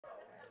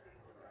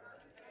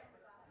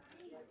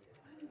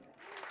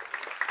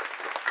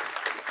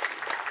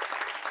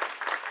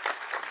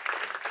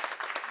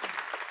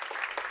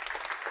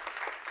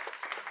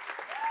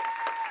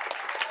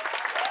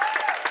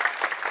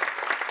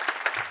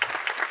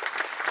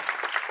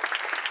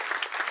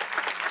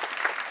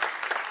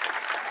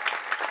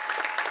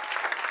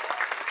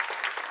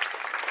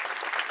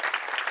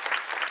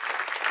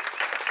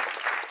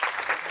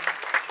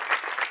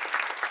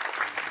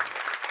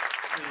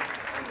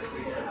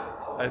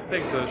I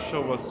think the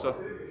show was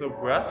just so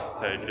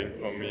breathtaking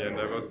for me, and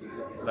I was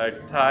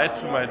like tied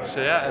to my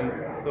chair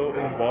and so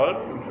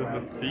involved into the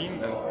scene,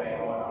 and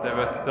there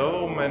were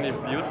so many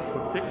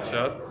beautiful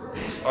pictures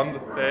on the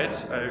stage.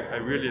 I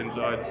really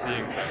enjoyed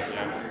seeing them.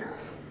 Yeah.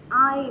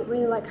 I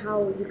really like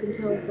how you can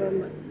tell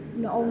from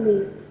not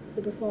only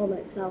the performer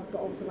itself,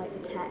 but also like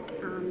the tech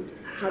and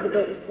how they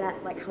built the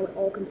set, like how it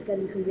all comes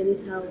together. You can really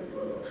tell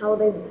how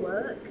they've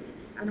worked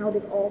and how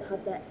they've all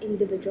had their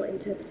individual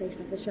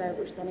interpretation of the show,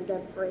 which then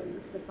again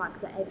brings the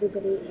fact that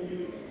everybody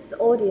in the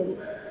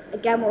audience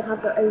again will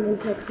have their own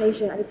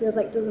interpretation, and it feels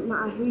like it doesn't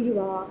matter who you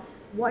are,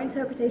 what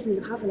interpretation you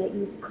have in it,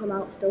 you come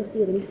out still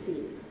feeling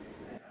seen.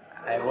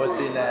 I was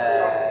in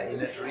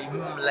a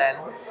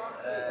dreamland,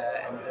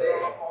 and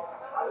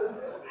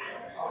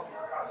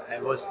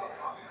I was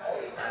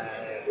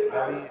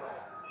very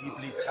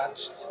deeply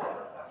touched,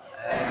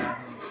 um,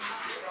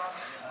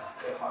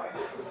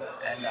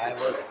 and I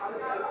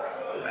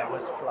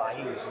was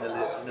flying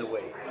in a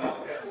way.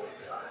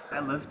 I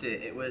loved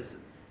it. It was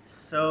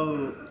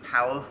so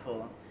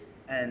powerful,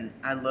 and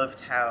I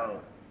loved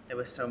how there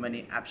were so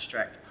many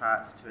abstract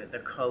parts to it. The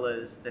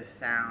colors, the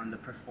sound, the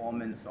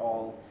performance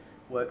all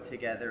work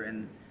together,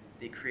 and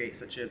they create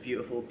such a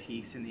beautiful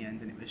piece in the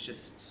end, and it was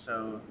just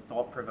so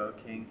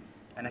thought-provoking.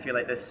 And I feel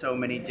like there's so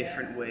many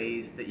different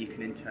ways that you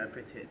can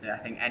interpret it that I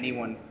think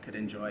anyone could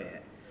enjoy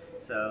it.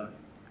 So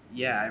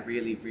yeah, I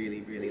really,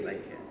 really, really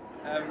like it.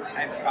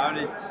 I found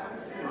it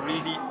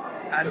really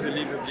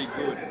unbelievably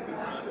good.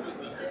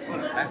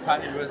 I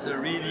found it was a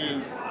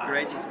really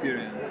great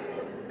experience,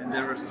 and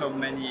there were so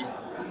many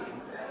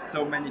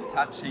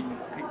touching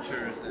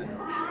pictures, and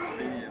it's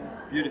really a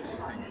beautiful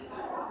thing.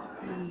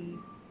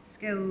 The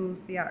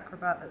skills, the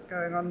acrobat that's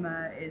going on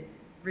there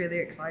is really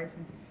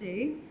exciting to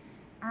see,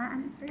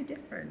 and it's very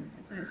different.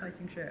 It's an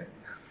exciting show.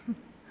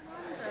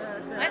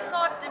 I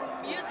thought the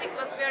music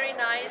was very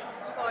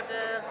nice for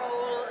the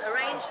whole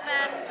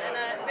arrangement, and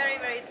very,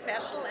 very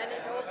special, and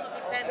it also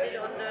depended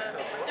on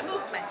the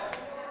movement.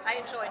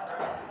 I enjoyed the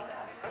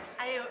music.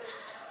 I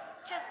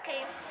just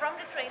came from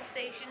the train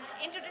station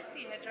into the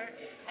theater,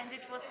 and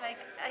it was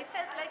like, I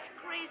felt like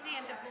crazy,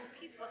 and the whole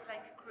piece was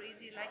like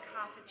crazy, like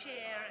half a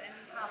chair and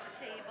half a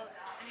table,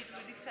 and it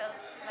really felt